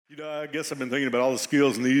I guess I've been thinking about all the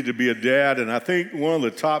skills needed to be a dad, and I think one of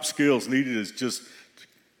the top skills needed is just to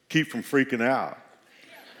keep from freaking out.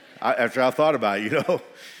 After I thought about it,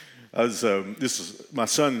 this is my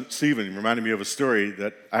son Stephen reminded me of a story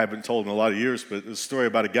that I haven't told in a lot of years, but it's a story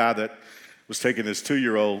about a guy that was taking his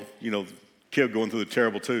 2-year-old, kid going through the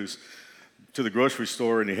terrible twos, to the grocery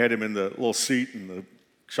store, and he had him in the little seat in the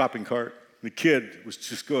shopping cart. The kid was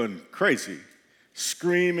just going crazy,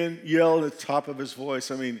 screaming, yelling at the top of his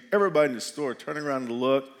voice. I mean, everybody in the store turning around to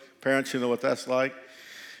look. Parents, you know what that's like.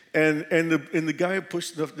 And the guy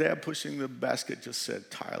the dad pushing the basket just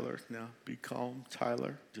said, "Tyler, now be calm.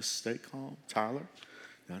 Tyler, just stay calm. Tyler,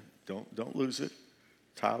 now don't lose it.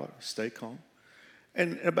 Tyler, stay calm."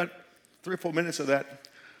 And about 3 or 4 minutes of that,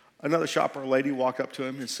 another shopper lady walked up to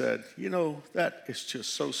him and said, "That is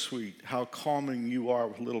just so sweet, how calming you are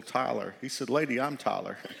with little Tyler." He said, "Lady, I'm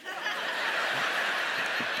Tyler."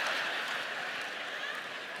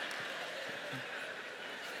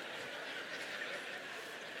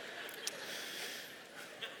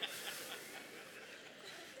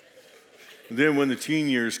 And then when the teen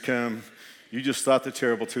years come, you just thought the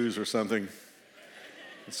terrible twos or something.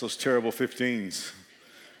 It's those terrible 15s.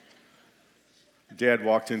 Dad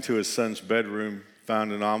walked into his son's bedroom,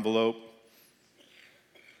 found an envelope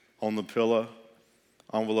on the pillow.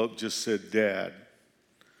 Envelope just said, "Dad."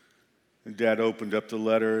 And Dad opened up the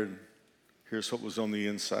letter, and here's what was on the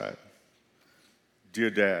inside. "Dear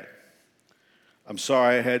Dad, I'm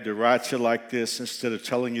sorry I had to write you like this instead of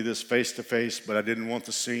telling you this face to face, but I didn't want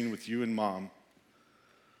the scene with you and Mom.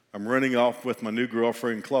 I'm running off with my new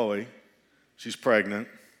girlfriend, Chloe. She's pregnant.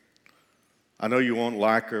 I know you won't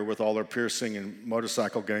like her with all her piercing and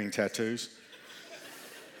motorcycle gang tattoos,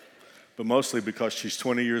 but mostly because she's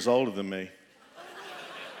 20 years older than me.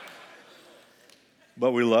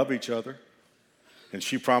 But we love each other, and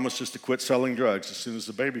she promises to quit selling drugs as soon as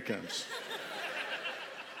the baby comes.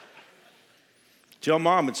 Tell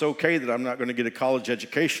Mom it's okay that I'm not going to get a college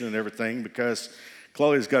education and everything because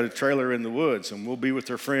Chloe's got a trailer in the woods, and we'll be with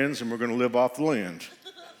her friends, and we're going to live off the land.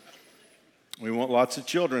 We want lots of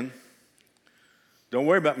children. Don't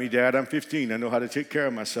worry about me, Dad. I'm 15. I know how to take care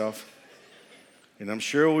of myself. And I'm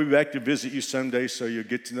sure we'll be back to visit you someday so you'll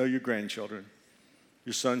get to know your grandchildren.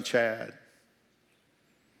 Your son, Chad.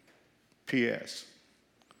 P.S.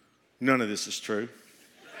 None of this is true.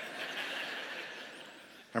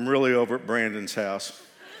 I'm really over at Brandon's house.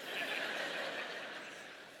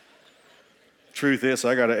 Truth is,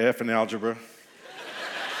 I got an F in algebra.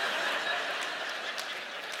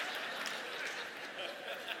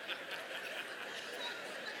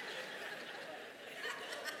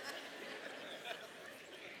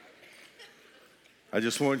 I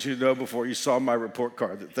just want you to know before you saw my report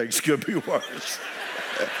card that things could be worse.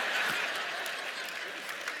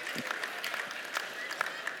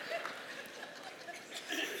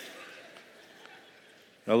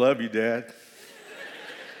 I love you, Dad.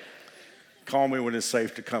 Call me when it's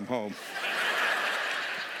safe to come home.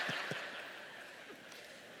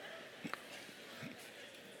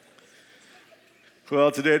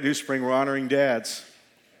 Well, today at New Spring, we're honoring dads.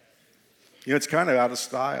 It's kind of out of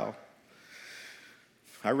style.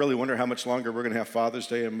 I really wonder how much longer we're going to have Father's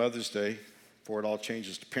Day and Mother's Day before it all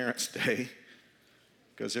changes to Parents' Day,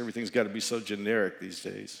 because everything's got to be so generic these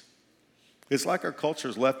days. It's like our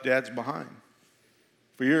culture's left dads behind.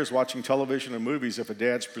 For years, watching television and movies, if a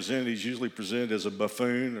dad's presented, he's usually presented as a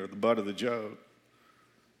buffoon or the butt of the joke.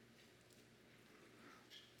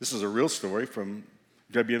 This is a real story from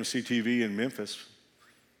WMC TV in Memphis.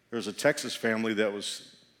 There was a Texas family that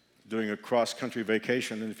was doing a cross-country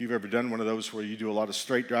vacation, and if you've ever done one of those where you do a lot of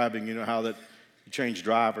straight driving, you know how that you change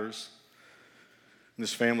drivers. And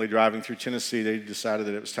this family driving through Tennessee, they decided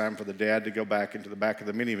that it was time for the dad to go back into the back of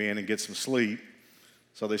the minivan and get some sleep.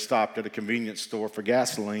 So they stopped at a convenience store for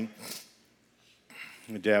gasoline.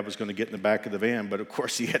 The dad was going to get in the back of the van, but of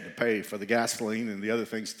course he had to pay for the gasoline and the other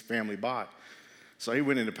things the family bought. So he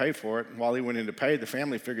went in to pay for it, and while he went in to pay, the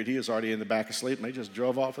family figured he was already in the back asleep, and they just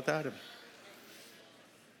drove off without him.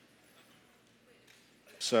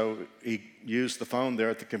 So he used the phone there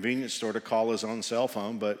at the convenience store to call his own cell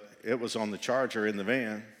phone, but it was on the charger in the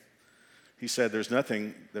van. He said there's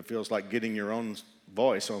nothing that feels like getting your own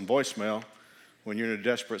voice on voicemail when you're in a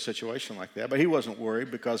desperate situation like that. But he wasn't worried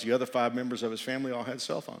because the other 5 members of his family all had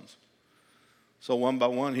cell phones. So one by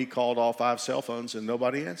one, he called all 5 cell phones and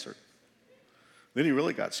nobody answered. Then he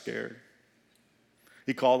really got scared.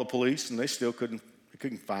 He called the police and they still couldn't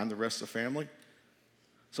find the rest of the family.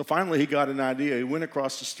 So finally he got an idea. He went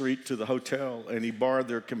across the street to the hotel and he borrowed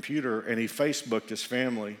their computer and he Facebooked his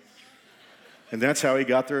family. And that's how he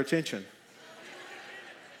got their attention.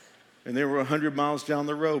 And they were 100 miles down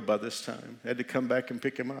the road by this time. Had to come back and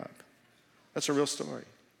pick him up. That's a real story.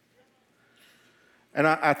 And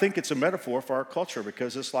I think it's a metaphor for our culture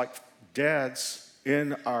because it's like dads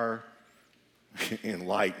in our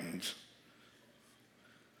enlightened,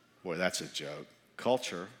 boy, that's a joke,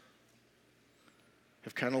 culture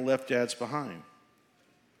have kind of left dads behind.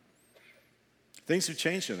 Things have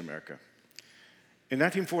changed in America. In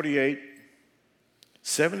 1948,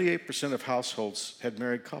 78% of households had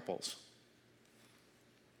married couples.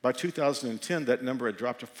 By 2010, that number had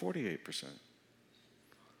dropped to 48%.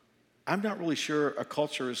 I'm not really sure a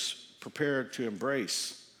culture is prepared to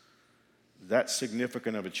embrace that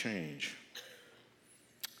significant of a change.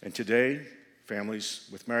 And today, families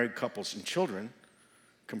with married couples and children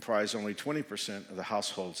comprise only 20% of the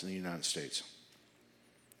households in the United States.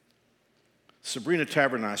 Sabrina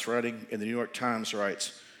Tabernas, writing in the New York Times,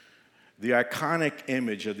 writes, "The iconic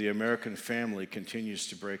image of the American family continues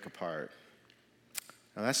to break apart."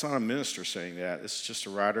 Now, that's not a minister saying that. It's just a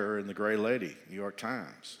writer in the Gray Lady, New York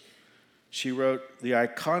Times. She wrote, "The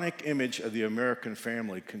iconic image of the American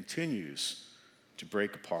family continues to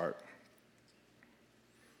break apart."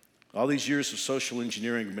 All these years of social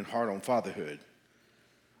engineering have been hard on fatherhood.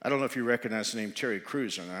 I don't know if you recognize the name Terry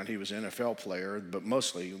Crews or not. He was an NFL player, but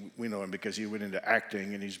mostly we know him because he went into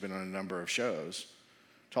acting and he's been on a number of shows,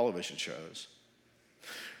 television shows.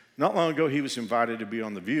 Not long ago, he was invited to be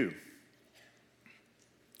on The View.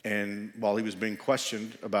 And while he was being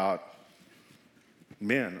questioned about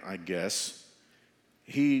men, I guess,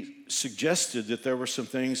 he suggested that there were some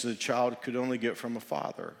things that a child could only get from a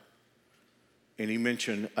father. And he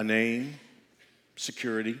mentioned a name,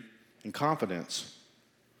 security, and confidence.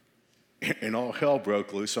 And all hell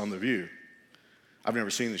broke loose on The View. I've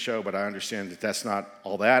never seen the show, but I understand that that's not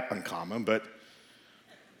all that uncommon. But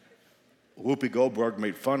Whoopi Goldberg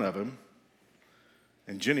made fun of him.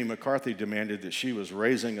 And Jenny McCarthy demanded that she was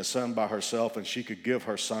raising a son by herself and she could give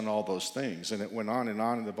her son all those things. And it went on,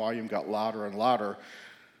 and the volume got louder and louder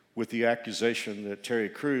with the accusation that Terry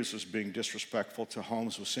Crews was being disrespectful to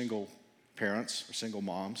homes with single parents or single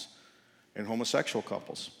moms and homosexual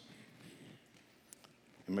couples.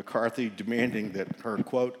 And McCarthy demanding that her,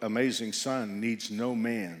 quote, amazing son needs no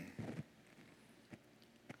man.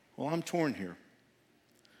 Well, I'm torn here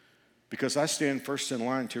because I stand first in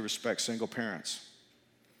line to respect single parents.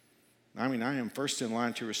 I mean, I am first in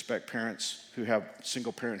line to respect parents who have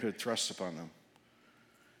single parenthood thrust upon them.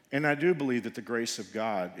 And I do believe that the grace of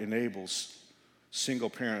God enables single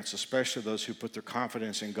parents, especially those who put their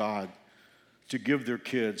confidence in God, to give their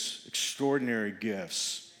kids extraordinary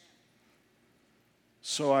gifts.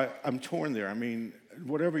 So I'm torn there. I mean,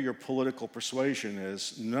 whatever your political persuasion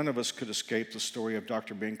is, none of us could escape the story of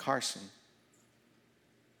Dr. Ben Carson,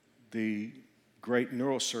 the great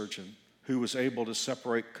neurosurgeon who was able to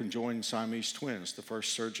separate conjoined Siamese twins, the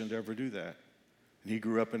first surgeon to ever do that. And he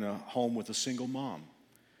grew up in a home with a single mom.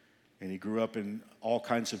 And he grew up in all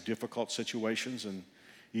kinds of difficult situations and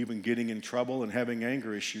even getting in trouble and having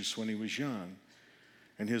anger issues when he was young.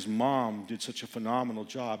 And his mom did such a phenomenal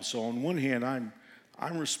job. So on one hand,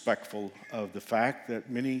 I'm respectful of the fact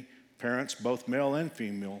that many parents, both male and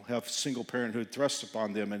female, have single parenthood thrust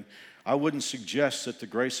upon them. And I wouldn't suggest that the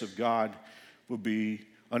grace of God would be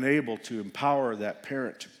unable to empower that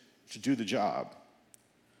parent to do the job.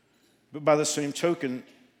 But by the same token,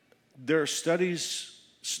 there are studies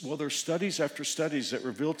after studies that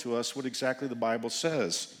reveal to us what exactly the Bible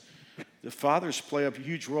says. The fathers play a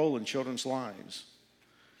huge role in children's lives.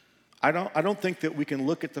 I don't think that we can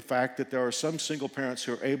look at the fact that there are some single parents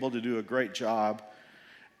who are able to do a great job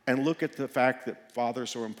and look at the fact that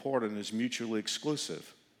fathers are important as mutually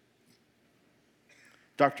exclusive.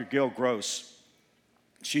 Dr. Gail Gross,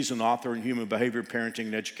 she's an author and human behavior, parenting,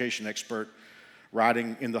 and education expert,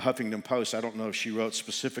 writing in the Huffington Post. I don't know if she wrote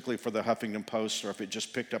specifically for the Huffington Post or if it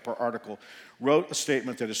just picked up her article, wrote a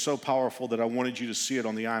statement that is so powerful that I wanted you to see it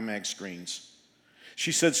on the IMAG screens.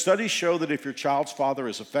 She said, studies show that if your child's father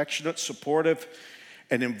is affectionate, supportive,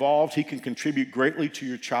 and involved, he can contribute greatly to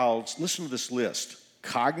your child's, listen to this list,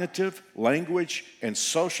 cognitive, language, and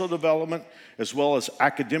social development, as well as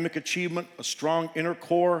academic achievement, a strong inner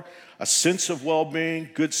core, a sense of well-being,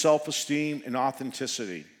 good self-esteem, and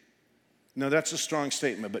authenticity. Now, that's a strong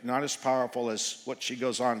statement, but not as powerful as what she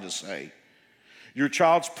goes on to say. Your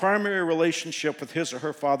child's primary relationship with his or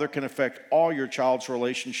her father can affect all your child's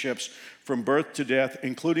relationships from birth to death,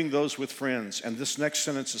 including those with friends. And this next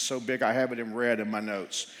sentence is so big, I have it in red in my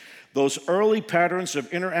notes. Those early patterns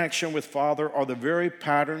of interaction with father are the very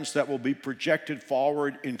patterns that will be projected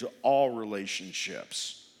forward into all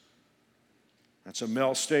relationships. That's a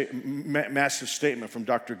massive statement from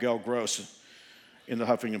Dr. Gail Gross. in the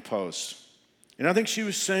Huffington Post. And I think she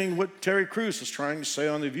was saying what Terry Crews was trying to say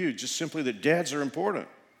on The View, just simply that dads are important.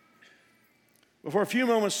 But for a few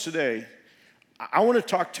moments today, I want to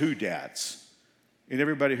talk to dads and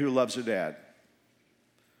everybody who loves a dad.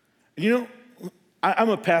 And you know, I'm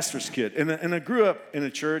a pastor's kid, and I grew up in a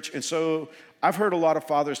church, and so I've heard a lot of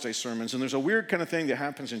Father's Day sermons, and there's a weird kind of thing that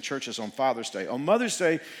happens in churches on Father's Day. On Mother's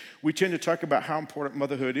Day, we tend to talk about how important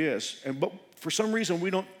motherhood is, but for some reason,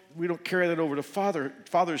 we don't carry that over to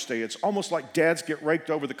Father's Day. It's almost like dads get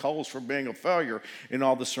raked over the coals for being a failure in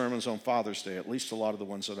all the sermons on Father's Day, at least a lot of the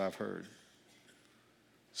ones that I've heard.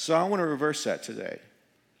 So I want to reverse that today.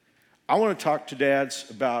 I want to talk to dads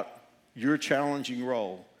about your challenging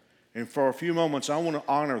role. And for a few moments, I want to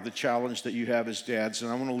honor the challenge that you have as dads, and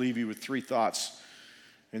I want to leave you with 3 thoughts,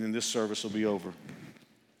 and then this service will be over.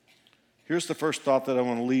 Here's the first thought that I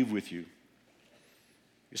want to leave with you.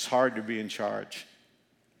 It's hard to be in charge.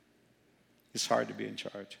 It's hard to be in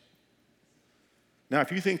charge. Now, if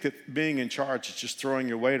you think that being in charge is just throwing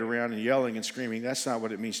your weight around and yelling and screaming, that's not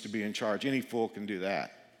what it means to be in charge. Any fool can do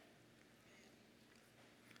that.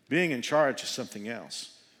 Being in charge is something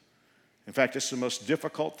else. In fact, it's the most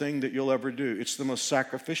difficult thing that you'll ever do. It's the most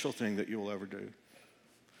sacrificial thing that you'll ever do.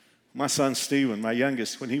 My son Stephen, my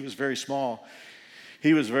youngest, when he was very small,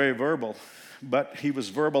 he was very verbal, but he was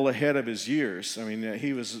verbal ahead of his years. I mean,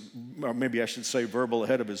 he was, or maybe I should say verbal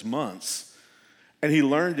ahead of his months. And he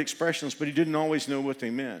learned expressions, but he didn't always know what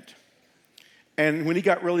they meant. And when he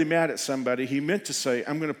got really mad at somebody, he meant to say,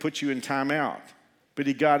 "I'm going to put you in timeout," but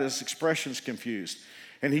he got his expressions confused.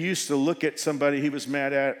 And he used to look at somebody he was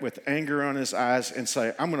mad at with anger on his eyes and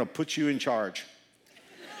say, "I'm going to put you in charge."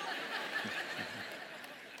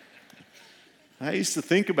 I used to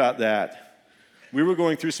think about that. We were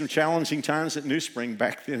going through some challenging times at New Spring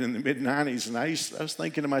back then in the mid-'90s, and I was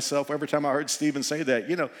thinking to myself every time I heard Stephen say that,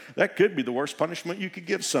 you know, that could be the worst punishment you could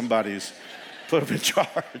give somebody is put them in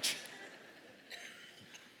charge.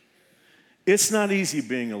 It's not easy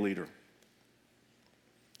being a leader.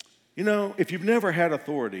 You know, if you've never had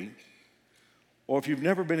authority or if you've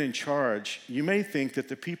never been in charge, you may think that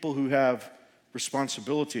the people who have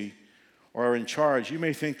responsibility or are in charge, you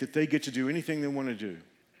may think that they get to do anything they want to do.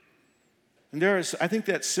 And there is, I think,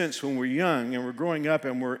 that sense when we're young and we're growing up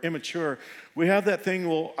and we're immature, we have that thing,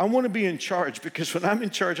 well, I want to be in charge because when I'm in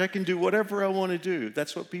charge, I can do whatever I want to do.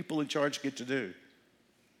 That's what people in charge get to do.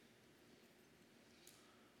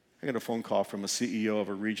 I got a phone call from a CEO of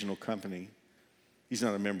a regional company. He's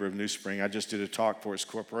not a member of New Spring. I just did a talk for his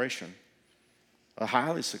corporation, a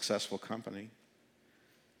highly successful company.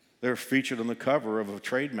 They're featured on the cover of a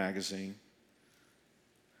trade magazine.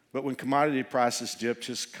 But when commodity prices dipped,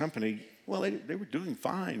 his company, well, they were doing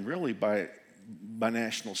fine, really, by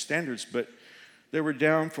national standards, but they were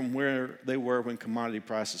down from where they were when commodity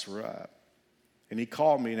prices were up. And he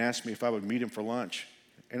called me and asked me if I would meet him for lunch.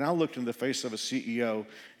 And I looked in the face of a CEO,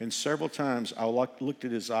 and several times I looked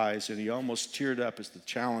at his eyes, and he almost teared up as the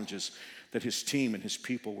challenges that his team and his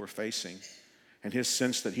people were facing, and his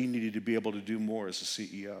sense that he needed to be able to do more as a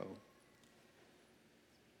CEO.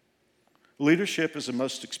 Leadership is the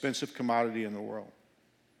most expensive commodity in the world.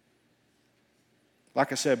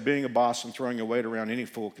 Like I said, being a boss and throwing your weight around, any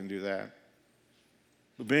fool can do that.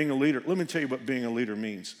 But being a leader, let me tell you what being a leader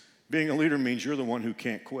means. Being a leader means you're the one who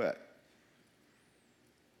can't quit.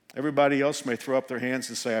 Everybody else may throw up their hands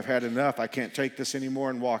and say, "I've had enough, I can't take this anymore,"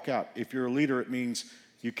 and walk out. If you're a leader, it means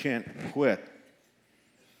you can't quit.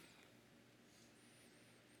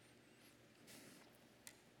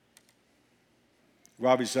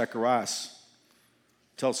 Ravi Zacharias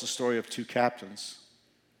tells the story of 2 captains.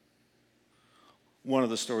 One of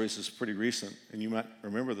the stories is pretty recent, and you might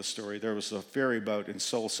remember the story. There was a ferry boat in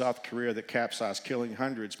Seoul, South Korea that capsized, killing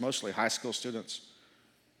hundreds, mostly high school students.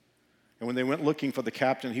 And when they went looking for the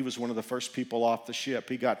captain, he was one of the first people off the ship.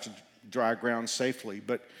 He got to dry ground safely,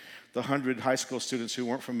 but the 100 high school students who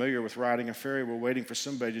weren't familiar with riding a ferry were waiting for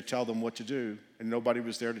somebody to tell them what to do, and nobody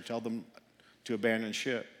was there to tell them to abandon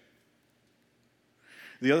ship.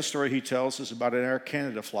 The other story he tells is about an Air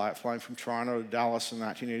Canada flight flying from Toronto to Dallas in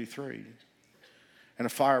 1983. And a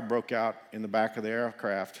fire broke out in the back of the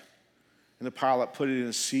aircraft, and the pilot put it in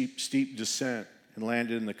a steep descent and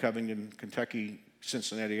landed in the Covington, Kentucky,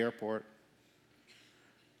 Cincinnati airport.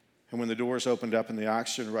 And when the doors opened up and the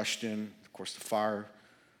oxygen rushed in, of course, the fire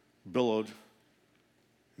billowed,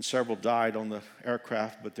 and several died on the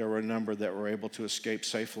aircraft, but there were a number that were able to escape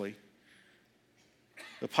safely.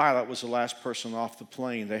 The pilot was the last person off the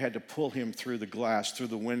plane. They had to pull him through the glass, through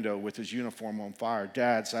the window with his uniform on fire.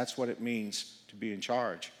 Dads, that's what it means to be in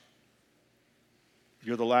charge.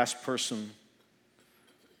 You're the last person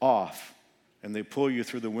off and they pull you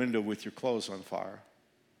through the window with your clothes on fire.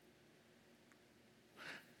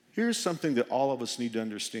 Here's something that all of us need to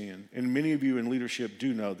understand, and many of you in leadership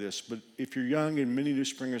do know this, but if you're young, and many new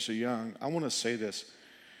springers are young, I want to say this.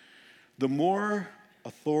 The more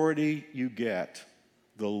authority you get,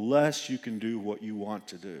 the less you can do what you want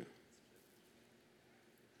to do.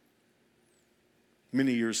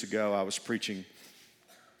 Many years ago, I was preaching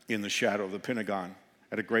in the shadow of the Pentagon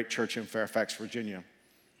at a great church in Fairfax, Virginia,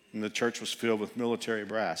 and the church was filled with military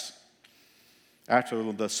brass.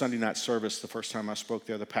 After the Sunday night service, the first time I spoke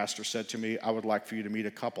there, the pastor said to me, "I would like for you to meet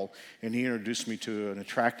a couple." And he introduced me to an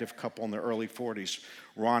attractive couple in their early 40s,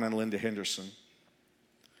 Ron and Linda Henderson.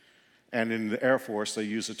 And in the Air Force, they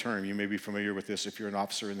use a term, you may be familiar with this if you're an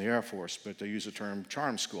officer in the Air Force, but they use the term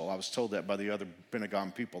charm school. I was told that by the other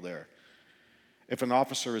Pentagon people there. If an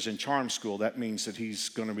officer is in charm school, that means that he's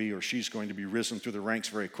going to be or she's going to be risen through the ranks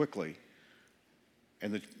very quickly.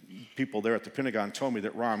 And the people there at the Pentagon told me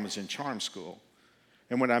that Ron was in charm school.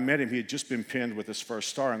 And when I met him, he had just been pinned with his first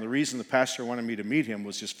star. And the reason the pastor wanted me to meet him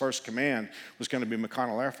was his first command was going to be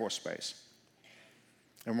McConnell Air Force Base.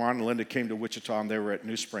 And Ron and Linda came to Wichita, and they were at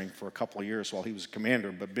New Spring for a couple of years while he was a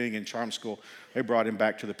commander. But being in charm school, they brought him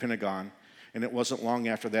back to the Pentagon. And it wasn't long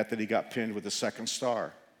after that that he got pinned with the second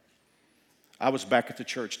star. I was back at the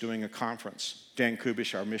church doing a conference. Dan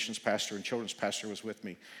Kubish, our missions pastor and children's pastor, was with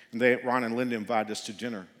me. And Ron and Linda invited us to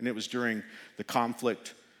dinner. And it was during the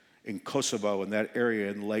conflict in Kosovo, in that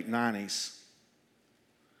area in the late 90s.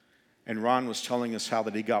 And Ron was telling us how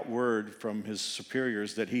that he got word from his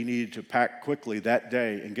superiors that he needed to pack quickly that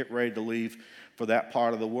day and get ready to leave for that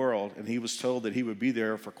part of the world. And he was told that he would be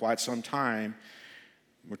there for quite some time.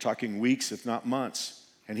 We're talking weeks, if not months.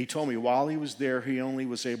 And he told me while he was there, he only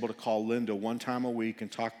was able to call Linda one time a week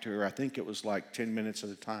and talk to her. I think it was like 10 minutes at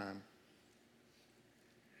a time.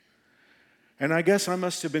 And I guess I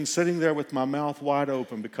must have been sitting there with my mouth wide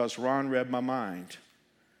open because Ron read my mind.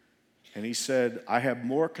 And he said, "I have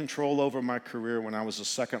more control over my career when I was a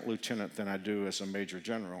second lieutenant than I do as a major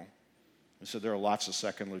general." He said, "There are lots of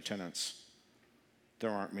second lieutenants.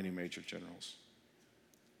 There aren't many major generals."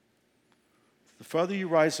 The further you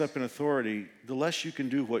rise up in authority, the less you can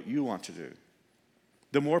do what you want to do.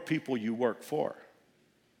 The more people you work for.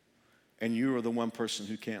 And you are the one person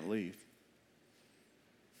who can't leave.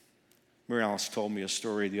 Mary Alice told me a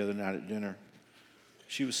story the other night at dinner.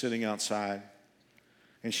 She was sitting outside,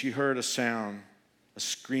 and she heard a sound, a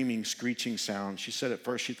screaming, screeching sound. She said at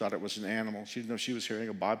first she thought it was an animal. She didn't know if she was hearing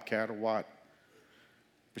a bobcat or what.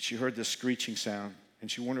 But she heard this screeching sound, and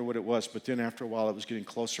she wondered what it was. But then after a while, it was getting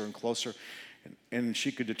closer and closer. And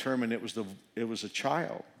she could determine it was a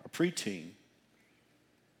child, a preteen,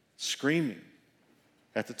 screaming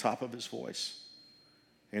at the top of his voice.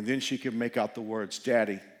 And then she could make out the words,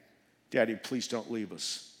 "Daddy, Daddy, please don't leave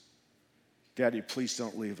us. Daddy, please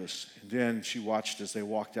don't leave us." And then she watched as they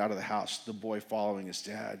walked out of the house, the boy following his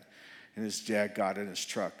dad. And his dad got in his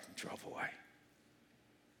truck and drove away.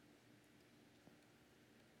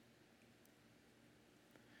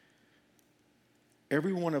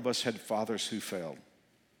 Every one of us had fathers who failed.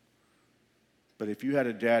 But if you had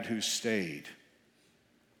a dad who stayed,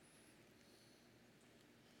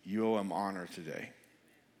 you owe him honor today.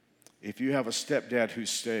 If you have a stepdad who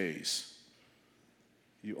stays,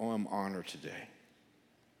 you owe him honor today.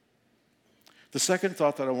 The second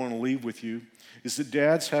thought that I want to leave with you is that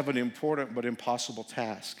dads have an important but impossible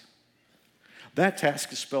task. That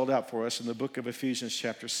task is spelled out for us in the book of Ephesians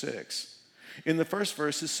chapter 6. In the first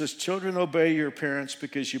verse, it says, "Children, obey your parents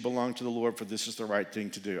because you belong to the Lord, for this is the right thing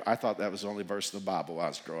to do." I thought that was the only verse in the Bible when I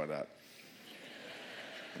was growing up.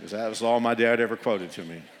 Because that was all my dad ever quoted to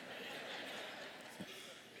me.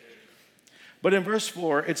 But in verse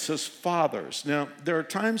 4, it says fathers. Now, there are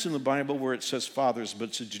times in the Bible where it says fathers, but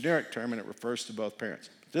it's a generic term and it refers to both parents.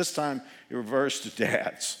 This time, it refers to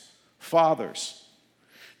dads. Fathers.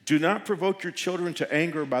 Do not provoke your children to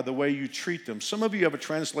anger by the way you treat them. Some of you have a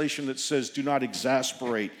translation that says, do not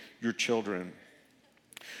exasperate your children.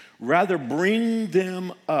 Rather, bring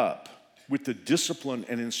them up with the discipline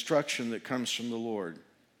and instruction that comes from the Lord.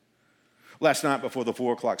 Last night before the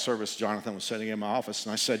 4 o'clock service, Jonathan was sitting in my office,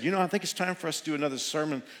 and I said, I think it's time for us to do another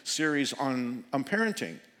sermon series on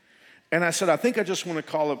parenting. And I said, I think I just want to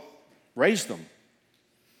call it Raise Them.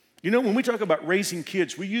 When we talk about raising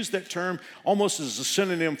kids, we use that term almost as a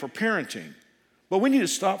synonym for parenting. But we need to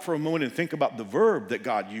stop for a moment and think about the verb that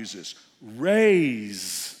God uses,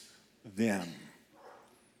 raise them.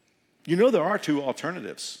 There are two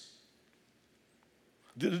alternatives.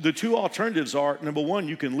 The two alternatives are, number one,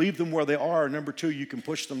 you can leave them where they are. Number two, you can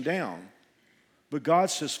push them down. But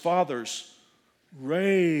God says, fathers,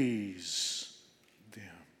 raise them.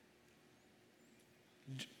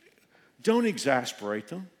 Don't exasperate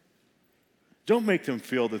them. Don't make them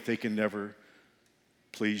feel that they can never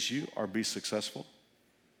please you or be successful.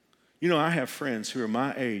 You know, I have friends who are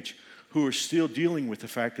my age who are still dealing with the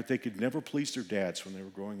fact that they could never please their dads when they were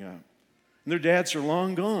growing up. And their dads are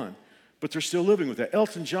long gone, but they're still living with that.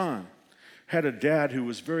 Elton John had a dad who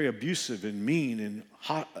was very abusive and mean and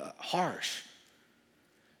harsh.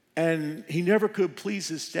 And he never could please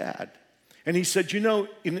his dad. And he said, you know,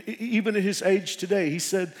 even at his age today, he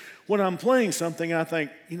said, when I'm playing something, I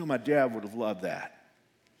think, you know, my dad would have loved that.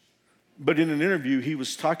 But in an interview, he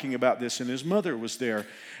was talking about this, and his mother was there.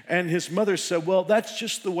 And his mother said, well, that's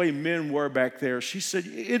just the way men were back there. She said,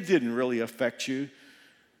 it didn't really affect you.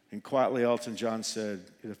 And quietly, Elton John said,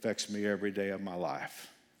 it affects me every day of my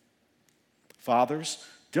life. Fathers,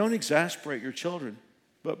 don't exasperate your children,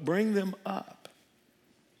 but bring them up.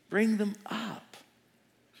 Bring them up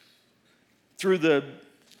through the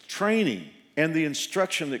training and the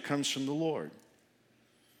instruction that comes from the Lord.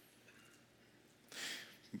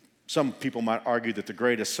 Some people might argue that the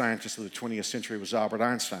greatest scientist of the 20th century was Albert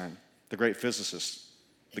Einstein, the great physicist,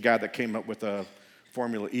 the guy that came up with a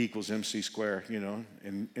formula E equals MC squared, you know,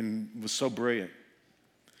 and was so brilliant.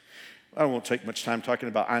 I won't take much time talking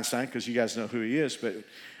about Einstein because you guys know who he is, but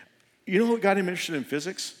you know what got him interested in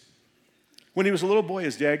physics? When he was a little boy,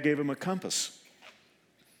 his dad gave him a compass.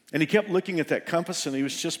 And he kept looking at that compass, and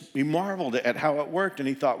he marveled at how it worked, and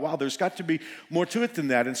he thought, wow, there's got to be more to it than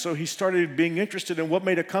that. And so he started being interested in what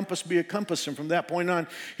made a compass be a compass, and from that point on,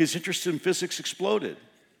 his interest in physics exploded.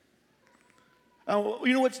 You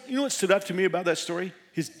know what stood out to me about that story?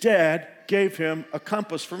 His dad gave him a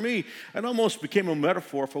compass. For me, it almost became a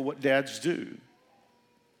metaphor for what dads do.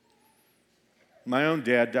 My own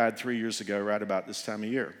dad died 3 years ago, right about this time of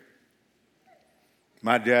year.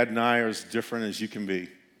 My dad and I are as different as you can be.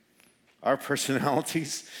 Our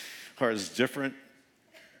personalities are as different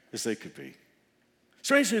as they could be.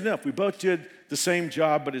 Strangely enough, we both did the same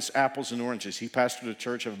job, but it's apples and oranges. He pastored a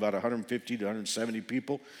church of about 150 to 170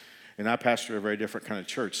 people, and I pastor a very different kind of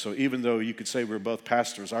church. So even though you could say we're both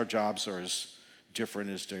pastors, our jobs are as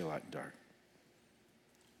different as daylight and dark.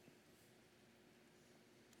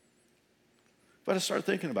 But I started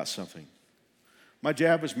thinking about something. My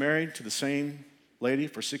dad was married to the same lady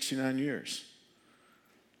for 69 years.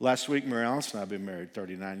 Last week, Mary Alice and I have been married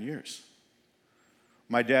 39 years.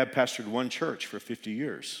 My dad pastored one church for 50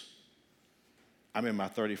 years. I'm in my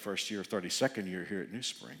 31st year, 32nd year here at New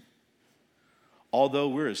Spring. Although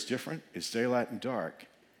we're as different as daylight and dark,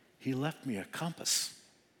 he left me a compass.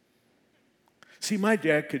 See, my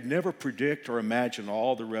dad could never predict or imagine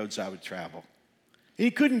all the roads I would travel. He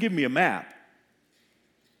couldn't give me a map,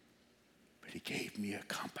 but he gave me a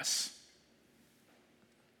compass.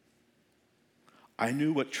 I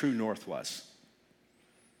knew what true north was.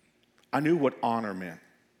 I knew what honor meant.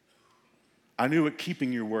 I knew what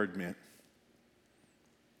keeping your word meant.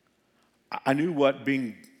 I knew what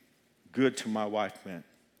being good to my wife meant.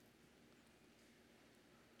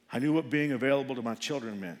 I knew what being available to my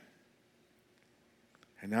children meant.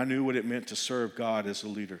 And I knew what it meant to serve God as a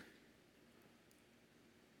leader.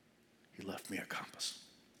 He left me a compass.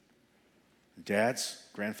 Dads,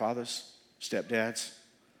 grandfathers, stepdads,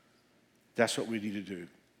 that's what we need to do.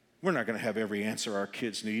 We're not going to have every answer our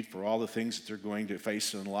kids need for all the things that they're going to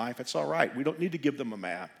face in life. It's all right. We don't need to give them a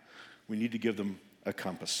map. We need to give them a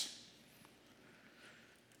compass.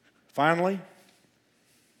 Finally,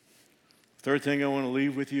 third thing I want to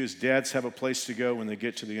leave with you is dads have a place to go when they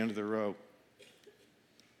get to the end of the rope.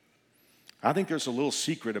 I think there's a little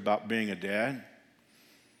secret about being a dad.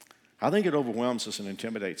 I think it overwhelms us and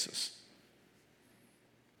intimidates us.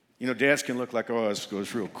 You know, dads can look like, oh, this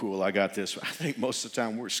goes real cool, I got this. I think most of the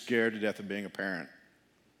time we're scared to death of being a parent.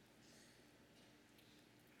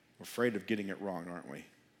 We're afraid of getting it wrong, aren't we?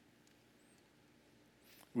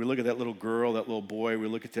 We look at that little girl, that little boy, we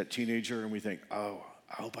look at that teenager, and we think, oh,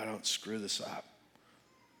 I hope I don't screw this up.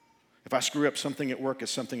 If I screw up something at work,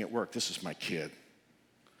 it's something at work. This is my kid.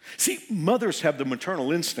 See, mothers have the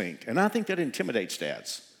maternal instinct, and I think that intimidates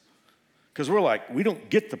dads. Because we're like, we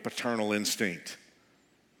don't get the paternal instinct.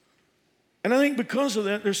 And I think because of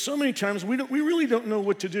that, there's so many times we really don't know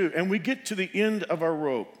what to do, and we get to the end of our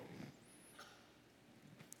rope.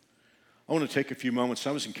 I want to take a few moments.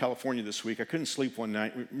 I was in California this week. I couldn't sleep one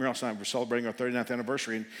night. Meryl and I were celebrating our 39th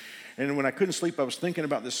anniversary, and when I couldn't sleep, I was thinking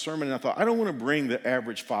about this sermon, and I thought, I don't want to bring the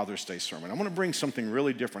average Father's Day sermon. I want to bring something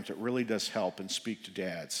really different that really does help and speak to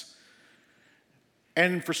dads.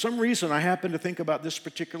 And for some reason, I happened to think about this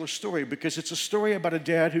particular story because it's a story about a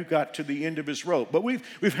dad who got to the end of his rope. But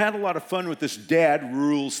we've had a lot of fun with this dad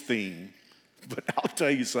rules theme. But I'll tell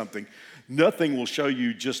you something, nothing will show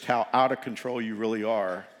you just how out of control you really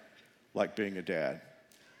are like being a dad.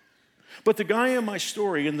 But the guy in my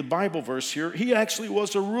story, in the Bible verse here, he actually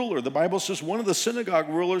was a ruler. The Bible says one of the synagogue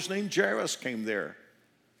rulers named Jairus came there.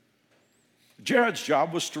 Jared's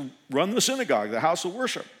job was to run the synagogue, the house of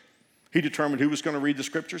worship. He determined who was going to read the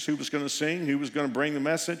scriptures, who was going to sing, who was going to bring the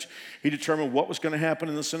message. He determined what was going to happen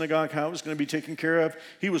in the synagogue, how it was going to be taken care of.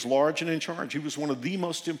 He was large and in charge. He was one of the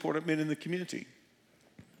most important men in the community.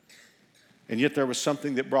 And yet there was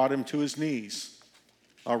something that brought him to his knees.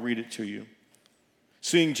 I'll read it to you.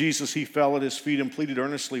 Seeing Jesus, he fell at his feet and pleaded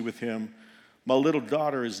earnestly with him, "My little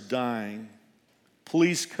daughter is dying.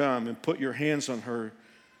 Please come and put your hands on her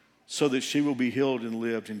so that she will be healed and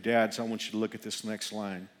lived." And dads, I want you to look at this next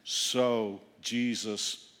line. So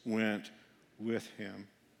Jesus went with him.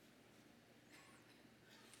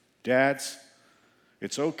 Dads,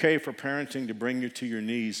 it's okay for parenting to bring you to your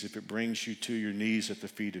knees if it brings you to your knees at the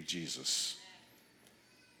feet of Jesus.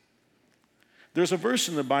 There's a verse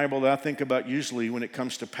in the Bible that I think about usually when it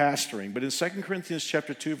comes to pastoring, but in 2 Corinthians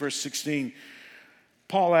chapter 2, verse 16,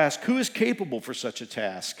 Paul asks, who is capable for such a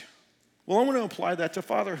task? Well, I want to apply that to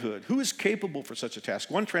fatherhood. Who is capable for such a task?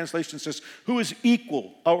 One translation says, who is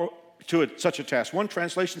equal to such a task? One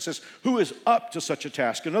translation says, who is up to such a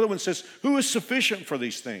task? Another one says, who is sufficient for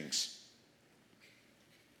these things?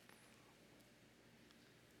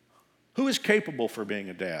 Who is capable for being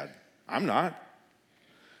a dad? I'm not.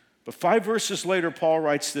 But 5 verses later, Paul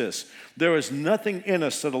writes this: there is nothing in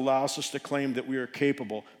us that allows us to claim that we are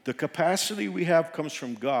capable. The capacity we have comes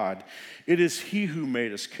from God. It is He who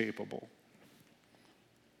made us capable.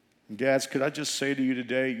 And dads, could I just say to you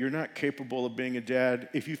today, you're not capable of being a dad.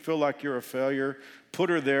 If you feel like you're a failure,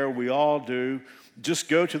 put her there. We all do. Just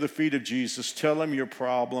go to the feet of Jesus. Tell him your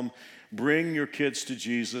problem. Bring your kids to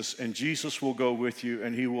Jesus, and Jesus will go with you,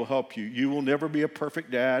 and he will help you. You will never be a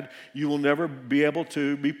perfect dad. You will never be able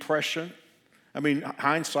to be prescient. I mean,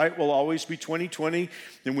 hindsight will always be 20/20.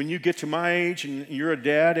 And when you get to my age and you're a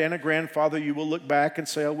dad and a grandfather, you will look back and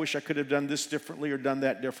say, I wish I could have done this differently or done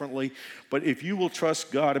that differently. But if you will trust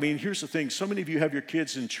God, I mean, here's the thing. So many of you have your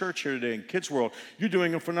kids in church here today, in Kids World. You're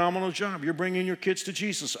doing a phenomenal job. You're bringing your kids to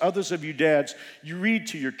Jesus. Others of you dads, you read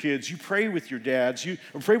to your kids. You pray with your dads. You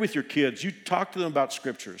pray with your kids. You talk to them about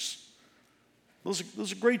scriptures.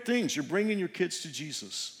 Those are great things. You're bringing your kids to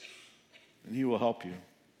Jesus, and he will help you.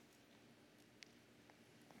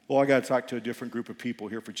 Well, I got to talk to a different group of people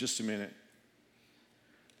here for just a minute.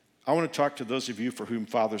 I want to talk to those of you for whom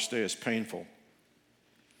Father's Day is painful.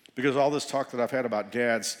 Because all this talk that I've had about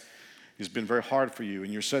dads has been very hard for you,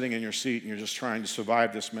 and you're sitting in your seat and you're just trying to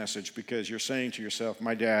survive this message because you're saying to yourself,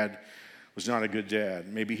 my dad was not a good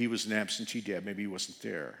dad. Maybe he was an absentee dad. Maybe he wasn't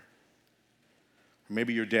there. Or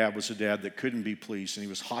maybe your dad was a dad that couldn't be pleased and he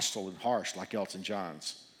was hostile and harsh like Elton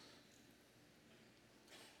John's.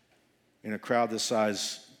 In a crowd this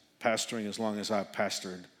size, pastoring as long as I've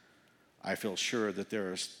pastored, I feel sure that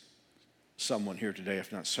there is someone here today,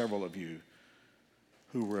 if not several of you,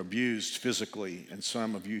 who were abused physically, and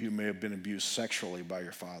some of you who may have been abused sexually by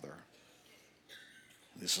your father.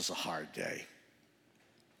 This is a hard day,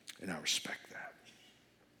 and I respect that.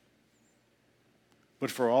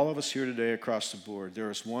 But for all of us here today across the board,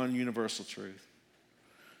 there is one universal truth,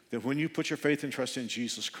 that when you put your faith and trust in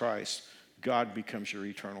Jesus Christ, God becomes your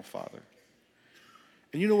eternal Father.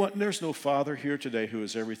 And you know what? There's no father here today who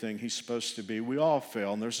is everything he's supposed to be. We all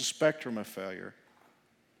fail, and there's a spectrum of failure.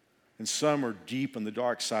 And some are deep on the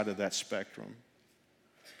dark side of that spectrum.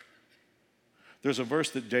 There's a verse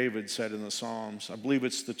that David said in the Psalms. I believe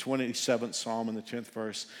it's the 27th Psalm in the 10th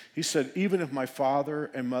verse. He said, even if my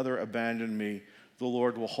father and mother abandon me, the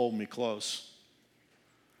Lord will hold me close.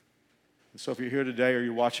 And so if you're here today or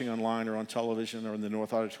you're watching online or on television or in the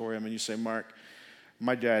North Auditorium and you say, Mark,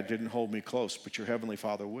 my dad didn't hold me close, but your Heavenly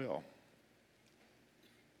Father will.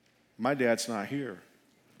 My dad's not here.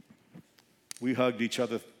 We hugged each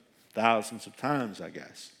other thousands of times, I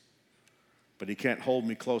guess. But he can't hold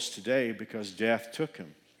me close today because death took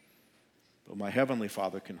him. But my Heavenly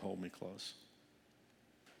Father can hold me close.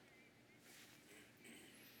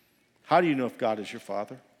 How do you know if God is your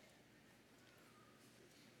Father?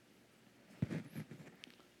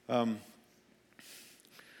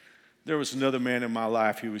 There was another man in my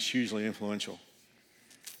life who was hugely influential.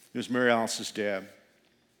 He was Mary Alice's dad.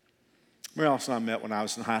 Mary Alice and I met when I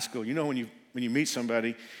was in high school. You know, when you meet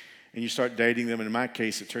somebody and you start dating them, and in my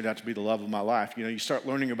case, it turned out to be the love of my life. You know, you start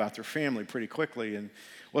learning about their family pretty quickly, and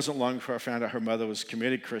it wasn't long before I found out her mother was a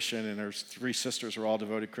committed Christian, and her 3 sisters were all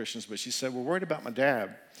devoted Christians. But she said, we're worried about my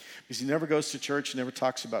dad because he never goes to church, never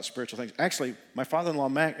talks about spiritual things. Actually, my father-in-law,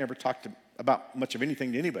 Mac, never talked about much of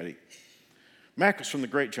anything to anybody. Mac was from the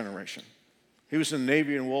great generation. He was in the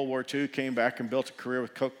Navy in World War II, came back and built a career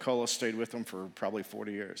with Coca-Cola, stayed with them for probably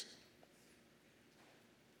 40 years.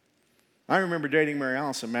 I remember dating Mary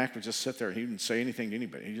Alice, and Mac would just sit there and he didn't say anything to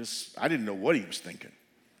anybody. I didn't know what he was thinking.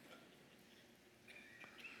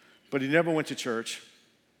 But he never went to church.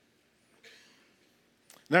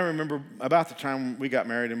 And I remember about the time we got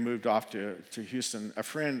married and moved off to Houston, a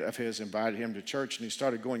friend of his invited him to church, and he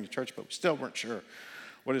started going to church, but we still weren't sure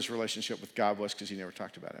what his relationship with God was because he never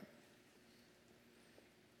talked about it.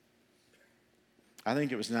 I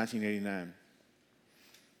think it was 1989.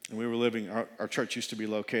 And we were living, our church used to be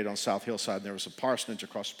located on South Hillside, and there was a parsonage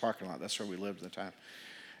across the parking lot. That's where we lived at the time.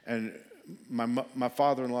 And my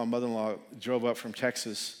father-in-law and mother-in-law drove up from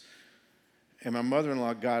Texas, and my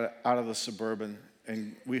mother-in-law got out of the Suburban,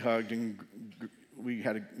 and we hugged, and we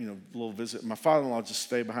had a little visit. My father-in-law just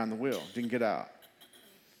stayed behind the wheel, didn't get out.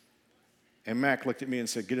 And Mac looked at me and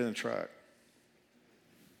said, "Get in the truck."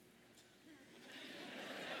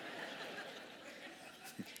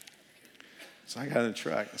 So I got in the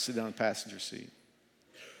truck and sit down in the passenger seat.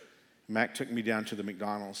 Mac took me down to the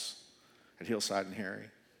McDonald's at Hillside and Harry.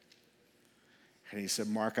 And he said,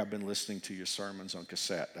 "Mark, I've been listening to your sermons on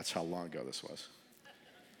cassette." That's how long ago this was.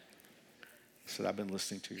 He said, "I've been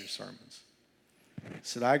listening to your sermons." He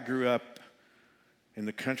said, "I grew up in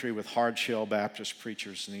the country with hard-shell Baptist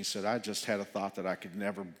preachers." And he said, "I just had a thought that I could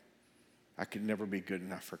never be good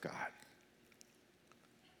enough for God."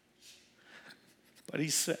 But he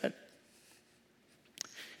said,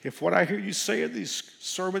 "If what I hear you say in these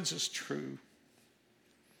sermons is true,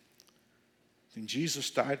 then Jesus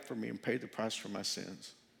died for me and paid the price for my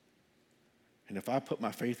sins. And if I put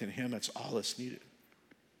my faith in him, that's all that's needed."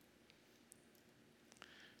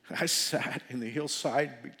 I sat in the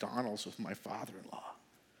Hillside McDonald's with my father-in-law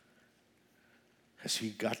as he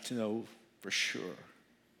got to know for sure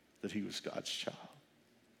that he was God's child.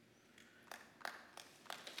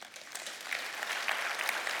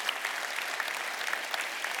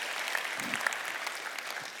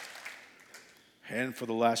 And for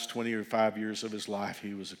the last 25 years of his life,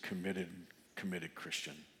 he was a committed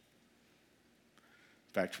Christian.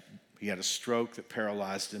 In fact, he had a stroke that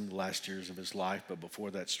paralyzed him the last years of his life, but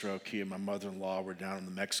before that stroke, he and my mother-in-law were down on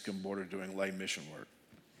the Mexican border doing lay mission work.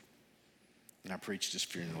 And I preached his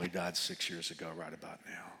funeral. He died 6 years ago, right about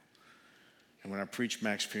now. And when I preached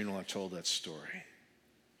Mac's funeral, I told that story.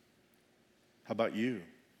 How about you?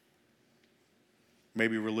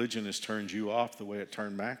 Maybe religion has turned you off the way it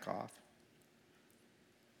turned Mac off.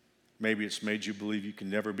 Maybe it's made you believe you can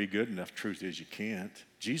never be good enough. Truth is, you can't.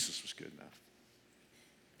 Jesus was good enough.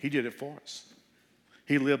 He did it for us.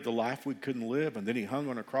 He lived the life we couldn't live, and then he hung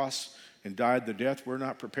on a cross and died the death we're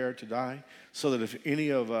not prepared to die, so that if any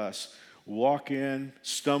of us walk in,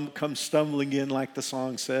 come stumbling in, like the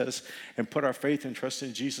song says, and put our faith and trust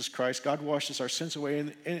in Jesus Christ, God washes our sins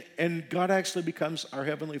away, and God actually becomes our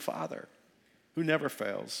Heavenly Father, who never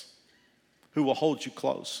fails, who will hold you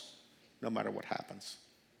close no matter what happens.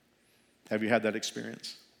 Have you had that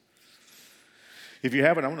experience? If you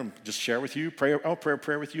haven't, I want to just share with you, I'll pray a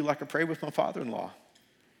prayer with you like I pray with my father-in-law.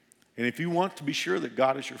 And if you want to be sure that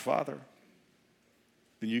God is your Father,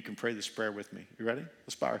 then you can pray this prayer with me. You ready?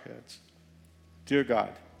 Let's bow our heads. Dear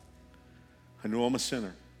God, I know I'm a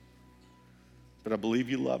sinner, but I believe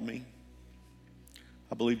you love me.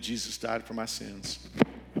 I believe Jesus died for my sins.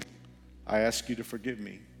 I ask you to forgive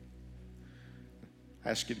me.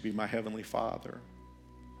 I ask you to be my Heavenly Father.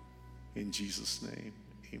 In Jesus' name,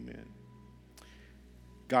 amen.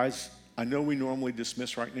 Guys, I know we normally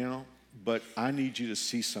dismiss right now, but I need you to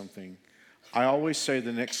see something. I always say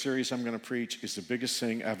the next series I'm going to preach is the biggest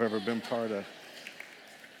thing I've ever been part of.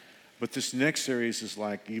 But this next series is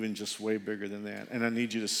like even just way bigger than that. And I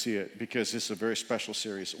need you to see it because this is a very special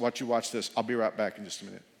series. Watch this. I'll be right back in just a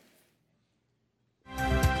minute.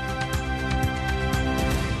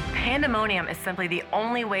 Pandemonium is simply the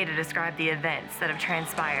only way to describe the events that have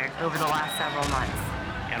transpired over the last several months.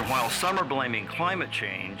 And while some are blaming climate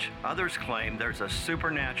change, others claim there's a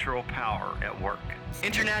supernatural power at work.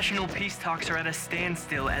 International peace talks are at a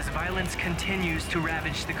standstill as violence continues to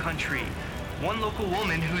ravage the country. One local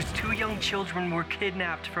woman whose 2 young children were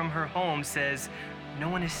kidnapped from her home says no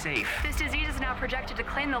one is safe. This disease is now projected to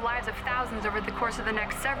claim the lives of thousands over the course of the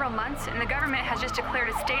next several months, and the government has just declared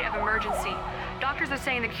a state of emergency. Doctors are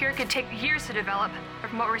saying the cure could take years to develop, but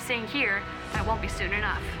from what we're seeing here, that won't be soon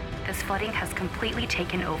enough. This flooding has completely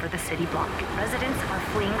taken over the city block. Residents are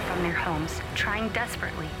fleeing from their homes, trying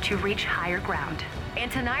desperately to reach higher ground.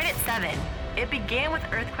 And tonight at 7, it began with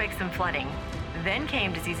earthquakes and flooding. Then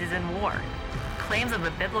came diseases and war. Claims of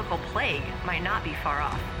a biblical plague might not be far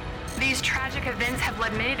off. These tragic events have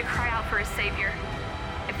led many to cry out for a savior.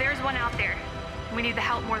 If there's one out there, We need the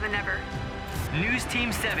help more than ever. News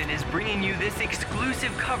Team 7 is bringing you this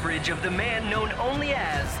exclusive coverage of the man known only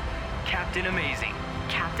as Captain Amazing.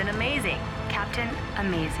 Captain Amazing. Captain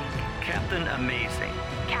Amazing. Captain Amazing.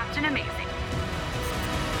 Captain Amazing.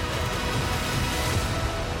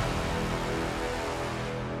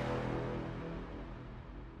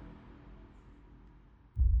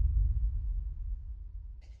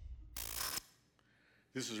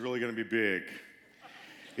 This is really going to be big.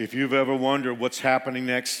 If you've ever wondered what's happening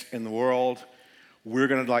next in the world, we're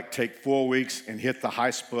going to take 4 weeks and hit the high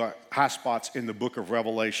spots in the book of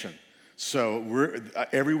Revelation. So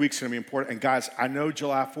every week's going to be important. And guys, I know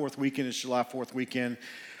July 4th weekend is July 4th weekend,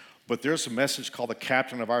 but there's a message called the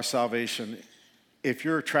Captain of Our Salvation. If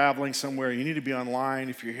you're traveling somewhere, you need to be online.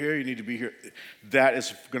 If you're here, you need to be here. That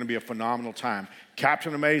is going to be a phenomenal time.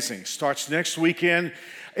 Captain Amazing starts next weekend.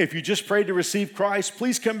 If you just prayed to receive Christ,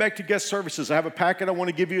 please come back to guest services. I have a packet I want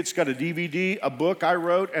to give you. It's got a DVD, a book I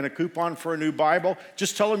wrote, and a coupon for a new Bible.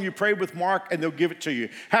 Just tell them you prayed with Mark, and they'll give it to you.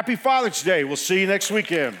 Happy Father's Day. We'll see you next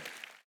weekend.